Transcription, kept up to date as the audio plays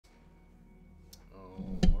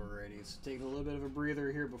So take a little bit of a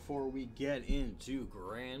breather here before we get into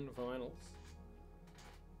grand finals.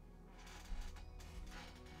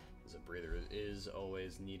 As a breather is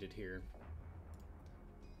always needed here.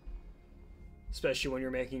 Especially when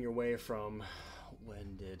you're making your way from...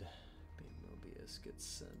 When did Banemobius get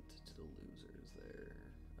sent to the losers there?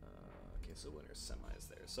 Okay, so winner's semis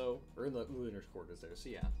there. So, or the winner's quarters there. So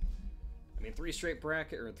yeah. I mean, 3 straight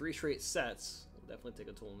bracket, or 3 straight sets will definitely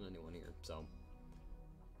take a toll on anyone here. So,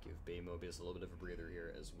 give Banemobius a little bit of a breather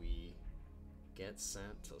here as we get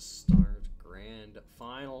set to start grand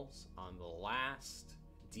finals on the last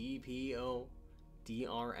DPO,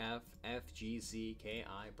 DRF, FGC,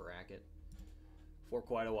 KI bracket for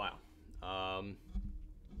quite a while.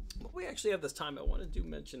 But we actually have this time. I wanted to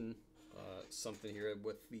mention something here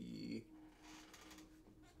with the...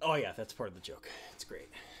 Oh yeah, that's part of the joke. It's great.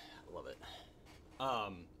 I love it.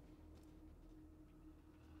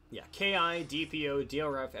 Yeah, KI, DPO,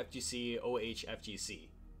 DRF, FGC, OH, FGC.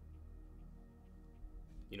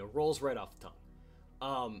 You know, rolls right off the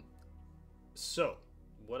tongue. So,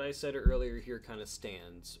 what I said earlier here kind of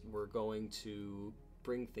stands. We're going to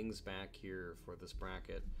bring things back here for this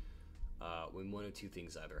bracket when one of two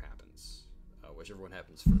things either happens, whichever one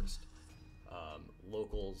happens first.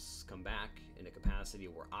 Locals come back in a capacity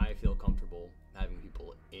where I feel comfortable having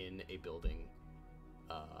people in a building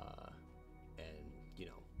and, you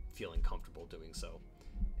know, feeling comfortable doing so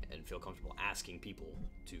and feel comfortable asking people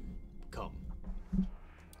to come.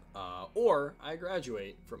 Or I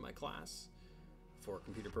graduate from my class for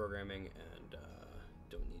computer programming and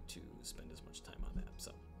don't need to spend as much time on that.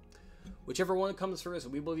 So whichever one comes first,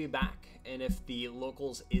 we will be back. And if the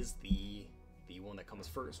locals is the one that comes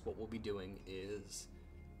first, what we'll be doing is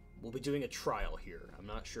we'll be doing a trial here. I'm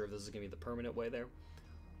not sure if this is going to be the permanent way there,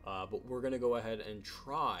 but we're going to go ahead and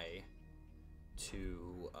try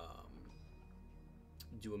to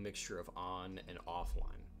do a mixture of on and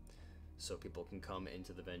offline. So people can come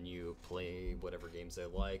into the venue, play whatever games they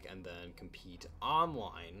like, and then compete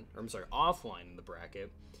online, or I'm sorry, offline in the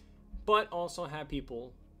bracket, but also have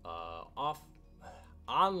people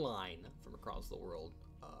online from across the world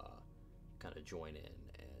kind of join in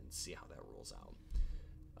and see how that rolls out.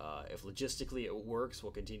 If logistically it works,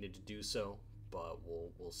 we'll continue to do so, but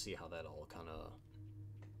we'll see how that all kind of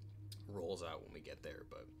rolls out when we get there.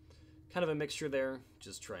 But kind of a mixture there,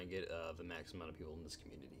 just try and get the maximum amount of people in this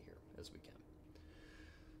community here as we can.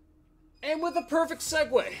 And with a perfect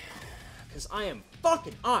segue, because I am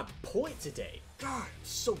fucking on point today. God, I'm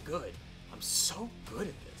so good. I'm so good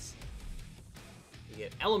at this. We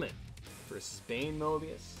get Element versus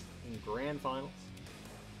Banemobius in grand finals.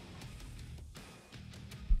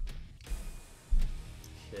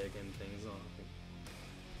 Kicking things off.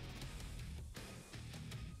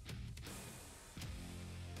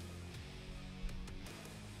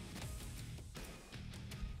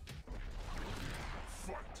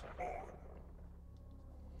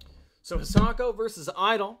 So Hisako versus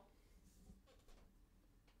Eyedol.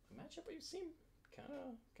 A matchup we've seen kind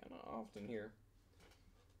of often here.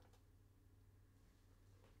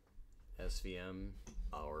 SVM,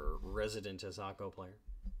 our resident Hisako player.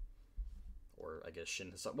 Or I guess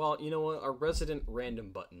Shin Hisako. Well, you know what? Our resident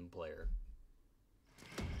random button player.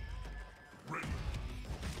 We'll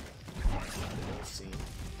see.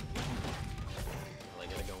 I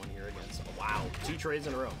gotta go in here again. So, wow, 2 trades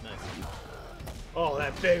in a row. Nice. Oh,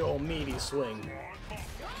 that big old meaty swing.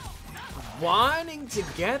 Wanting to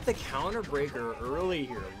get the counter breaker early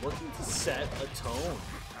here. Looking to set a tone.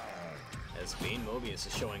 As Banemobius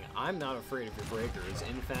is showing, I'm not afraid of your breakers.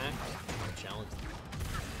 In fact, I'm challenging.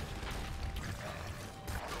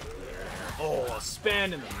 Oh, a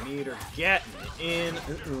span in the meter. Getting in.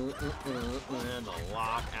 And the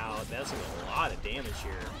lockout. That's gonna be a lot of damage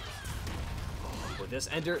here. Oh, with this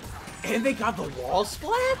enter. And they got the wall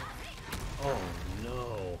splat? Oh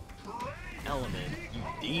no. Element, you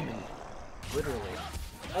demon. Literally.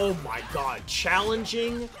 Oh my god.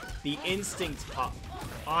 Challenging the instinct pop.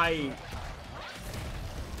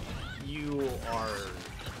 You are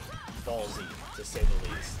ballsy, to say the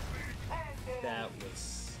least. That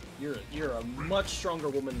was... You're a much stronger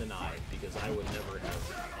woman than I, because I would never have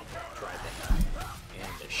tried that.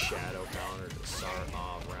 And the shadow counter to start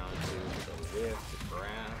off round 2, the whiff, the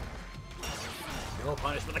grab. No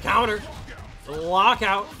punish for the counter! The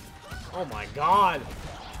lockout! Oh my god!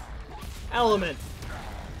 Element!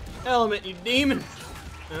 Element, you demon!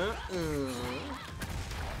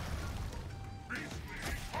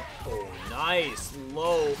 Oh, nice.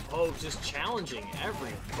 Low poke, just challenging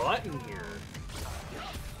every button here.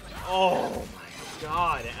 Oh my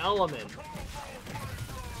god, Element.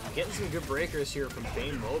 Getting some good breakers here from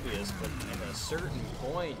Banemobius, but at a certain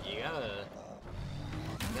point, you gotta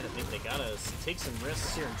think they gotta take some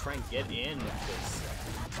risks here and try and get in.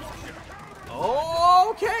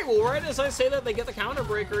 Okay, well, right as I say that, they get the counter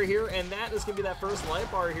breaker here, and that is gonna be that first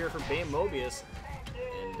light bar here for Banemobius.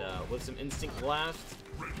 And with some instinct left,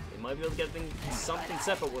 they might be able to get something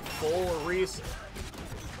set, but with full reset.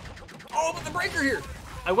 Oh, but the breaker here!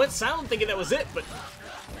 I went silent thinking that was it, but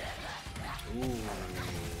ooh.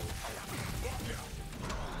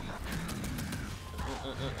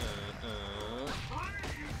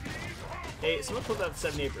 Hey, someone put that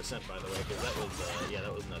 78%, by the way, because that was, yeah,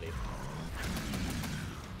 that was nutty.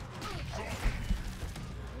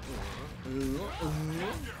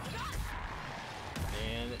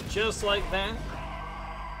 And just like that,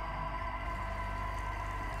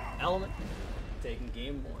 Element taking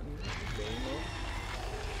game 1.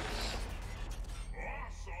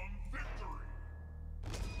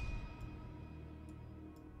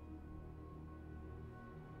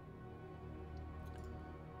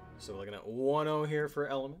 So we're looking at 1-0 here for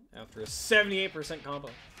Element after a 78%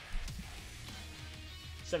 combo.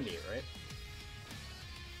 78, right?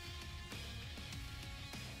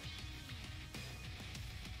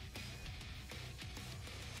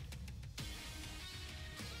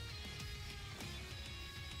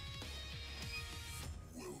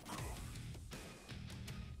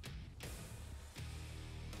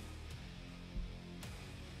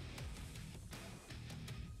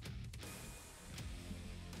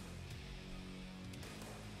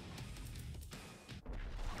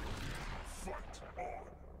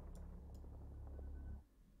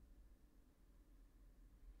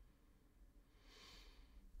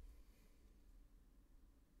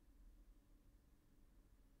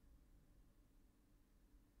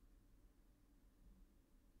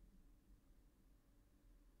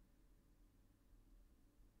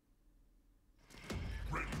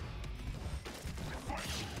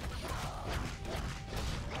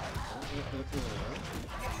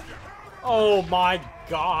 Oh my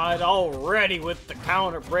god, already with the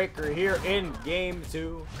counter breaker here in game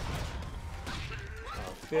 2.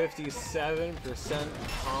 57%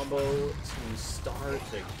 combo to start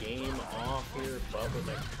the game off here, but with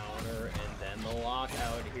a counter and then the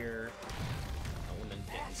lockout here. Element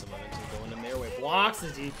getting some momentum going in their way. Blocks the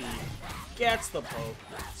DP, gets the poke,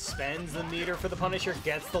 spends the meter for the Punisher,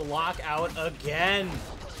 gets the lockout again.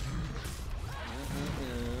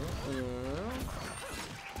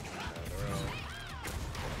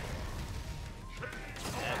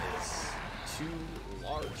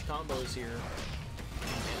 Large combos here.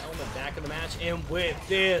 And Element back in the match, and with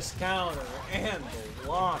this counter and the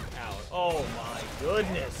lockout. Oh my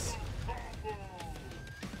goodness.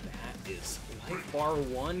 That is light bar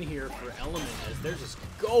 1 here for Element as they're just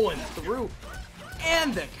going through.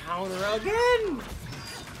 And the counter again.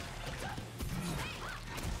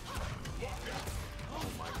 Oh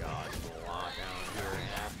my god, the lockout here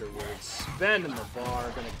afterwards. Spending the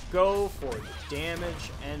bar, gonna go for the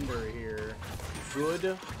damage ender here.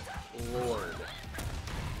 Good lord.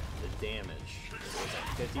 The damage. It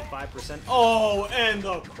was at 55%. Oh, and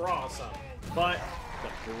the cross up. But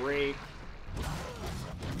the break.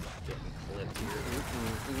 Getting clipped here.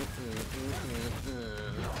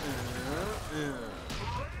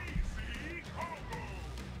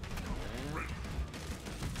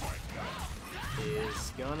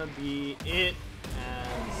 Is gonna be it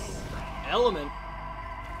as Element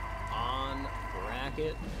on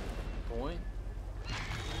bracket point.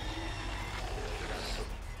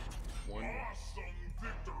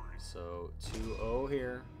 So 2-0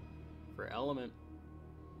 here for Element.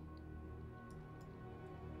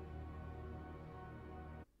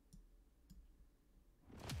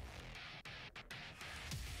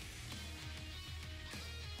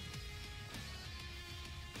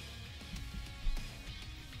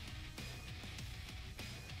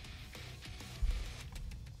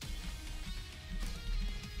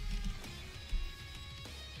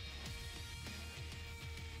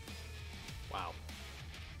 Wow.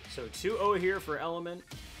 So 2-0 here for Element.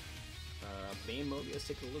 Banemobius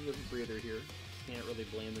taking a little bit of a breather here. Can't really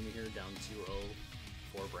blame them here, down 2-0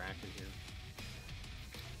 for bracket here.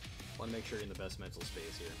 Want to make sure you're in the best mental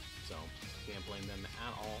space here, so can't blame them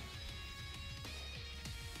at all.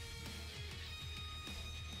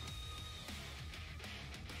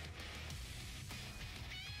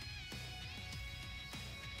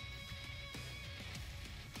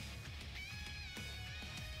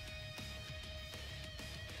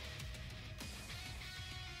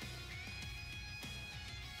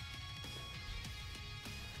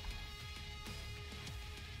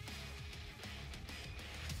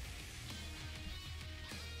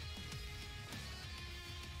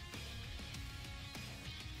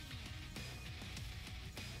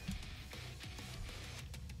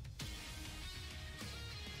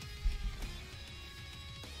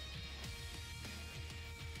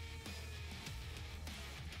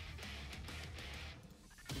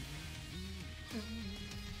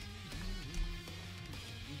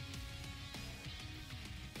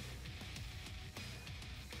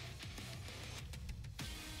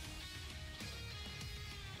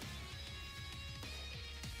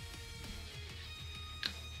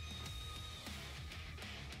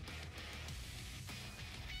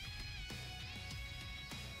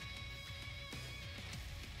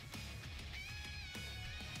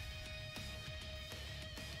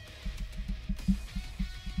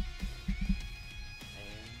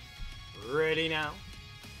 ready now.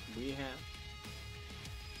 We have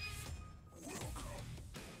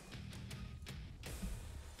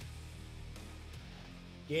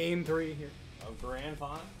Game 3 here of Grand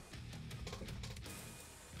Final.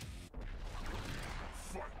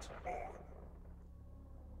 Fight on.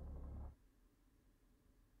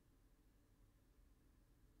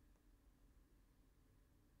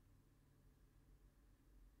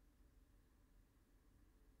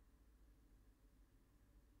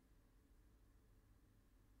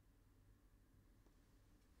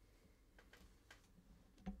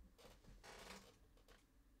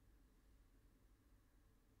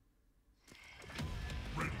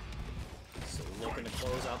 So looking to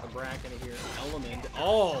close out the bracket here. Element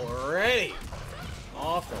already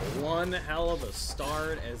off to one hell of a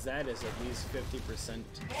start, as that is at least 50%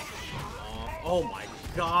 off. Oh my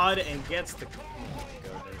god, and gets the... Oh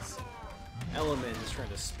my goodness. Element is trying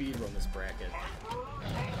to speedrun this bracket.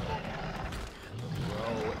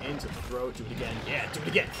 Throw into the throw. Do it again. Yeah, do it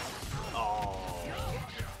again. Oh.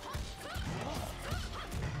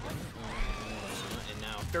 And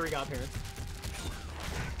now Fairy Godparent.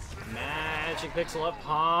 Magic Pixel up,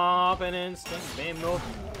 pop an instant. Banemobius.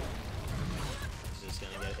 He's just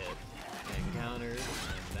gonna get hit. And countered.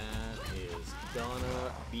 And that is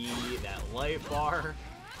gonna be that life bar.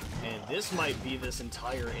 And this might be this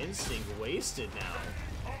entire instinct wasted now.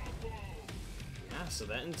 Yeah, so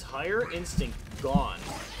that entire instinct gone.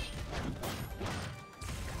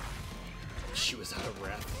 She was out of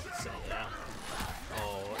breath, so yeah.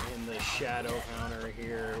 Oh, in the shadow counter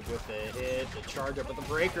here with the hit, the charge up with the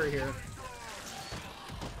breaker here.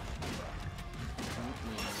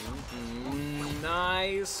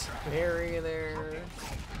 Nice parry there.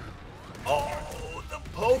 Oh, the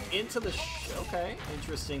poke into the okay,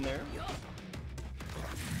 interesting there.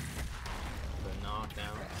 The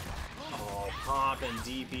knockdown. Oh, pop and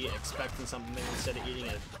DP expecting something there instead of eating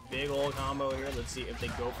a big old combo here. Let's see if they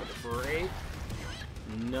go for the break.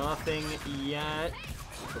 Nothing yet.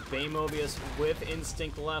 But Banemobius with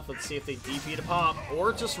instinct left. Let's see if they DP to pop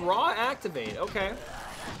or just raw activate. Okay.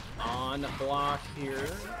 On block here.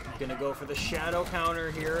 Gonna go for the shadow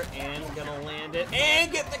counter here and gonna land it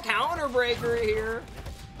and get the counter breaker here.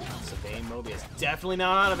 So Banemobius definitely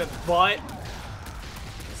not out of it, but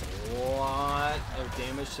there's a lot of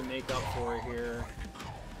damage to make up for here.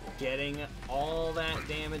 Getting all that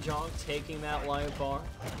damage on, taking that life bar.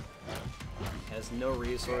 Has no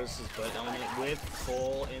resources, but Element with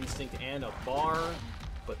full instinct and a bar.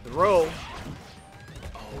 But throw.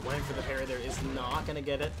 Oh, went for the parry there. Is not going to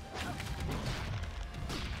get it.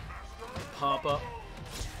 Pop up.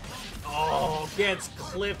 Oh, gets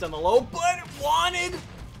clipped on the low, but wanted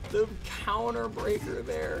the counter breaker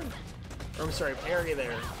there. Or, I'm sorry, parry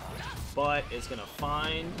there. But it's going to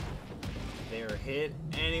find their hit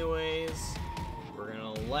anyways. We're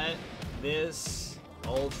going to let this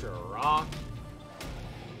Ultra rock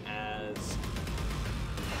as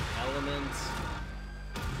Element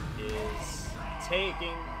is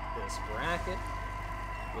taking this bracket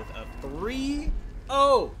with a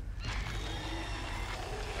 3-0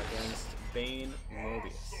 against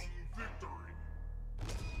Banemobius.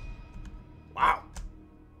 Wow.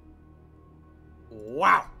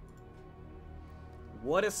 Wow.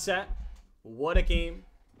 What a set. What a game.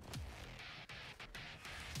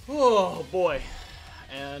 Oh boy.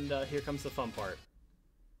 And here comes the fun part.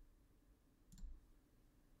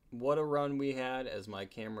 What a run we had, as my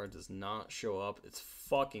camera does not show up. It's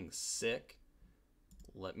fucking sick.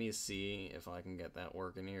 Let me see if I can get that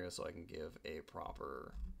working here so I can give a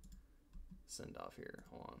proper send-off here.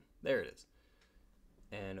 Hold on. There it is.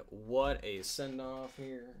 And what a send-off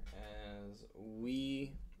here as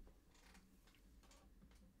we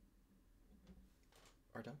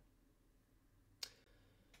are done.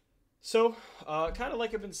 So, kind of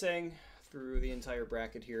like I've been saying through the entire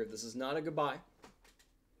bracket here, this is not a goodbye.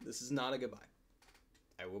 This is not a goodbye.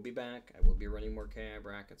 I will be back. I will be running more KI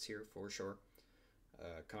brackets here for sure.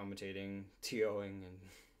 Commentating, TOing, and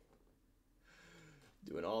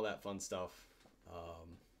doing all that fun stuff.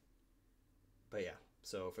 But yeah,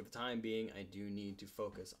 so for the time being, I do need to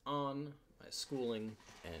focus on my schooling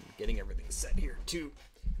and getting everything set here to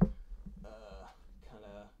kind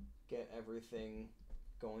of get everything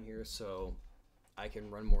going here so I can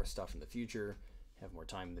run more stuff in the future, have more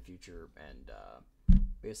time in the future, and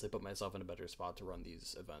basically put myself in a better spot to run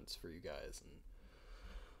these events for you guys and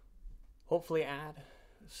hopefully add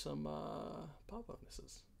some pop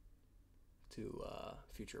bonuses to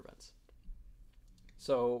future events.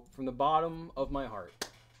 So from the bottom of my heart,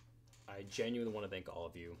 I genuinely want to thank all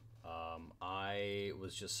of you. I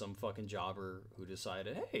was just some fucking jobber who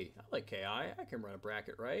decided, hey, I like KI, I can run a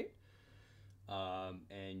bracket, right?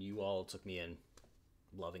 And you all took me in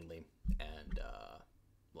lovingly and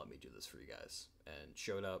let me do this for you guys. And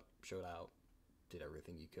showed up, showed out, did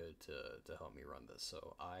everything you could to help me run this.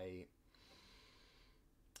 So I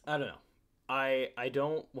don't know. I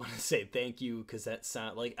don't want to say thank you because that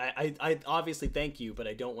sound like I obviously thank you, but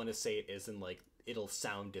I don't want to say it as in like it'll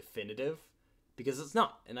sound definitive because it's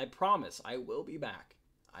not. And I promise I will be back.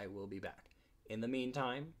 I will be back. In the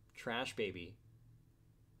meantime, Trash Baby,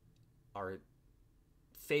 our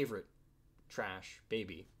favorite Trash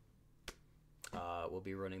Baby, will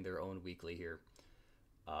be running their own weekly here.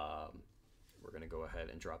 We're gonna go ahead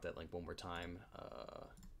and drop that link one more time,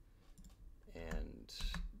 and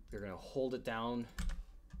they're gonna hold it down.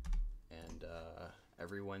 And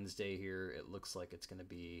every Wednesday here, it looks like it's gonna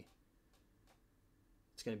be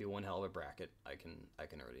one hell of a bracket. I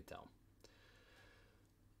can already tell.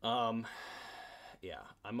 Yeah,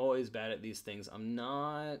 I'm always bad at these things. I'm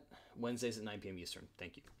not. Wednesdays at 9 p.m. Eastern.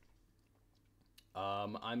 Thank you.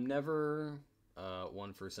 I'm never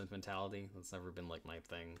one for sentimentality. That's never been like my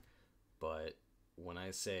thing. But when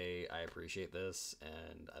I say I appreciate this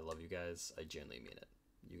and I love you guys, I genuinely mean it.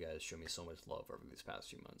 You guys show me so much love over these past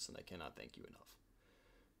few months, and I cannot thank you enough.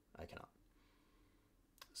 I cannot.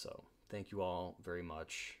 So thank you all very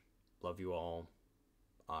much. Love you all.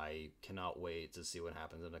 I cannot wait to see what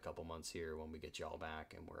happens in a couple months here when we get you all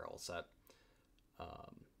back and we're all set. But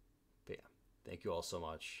yeah, thank you all so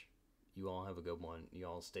much. You all have a good one. You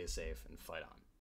all stay safe and fight on.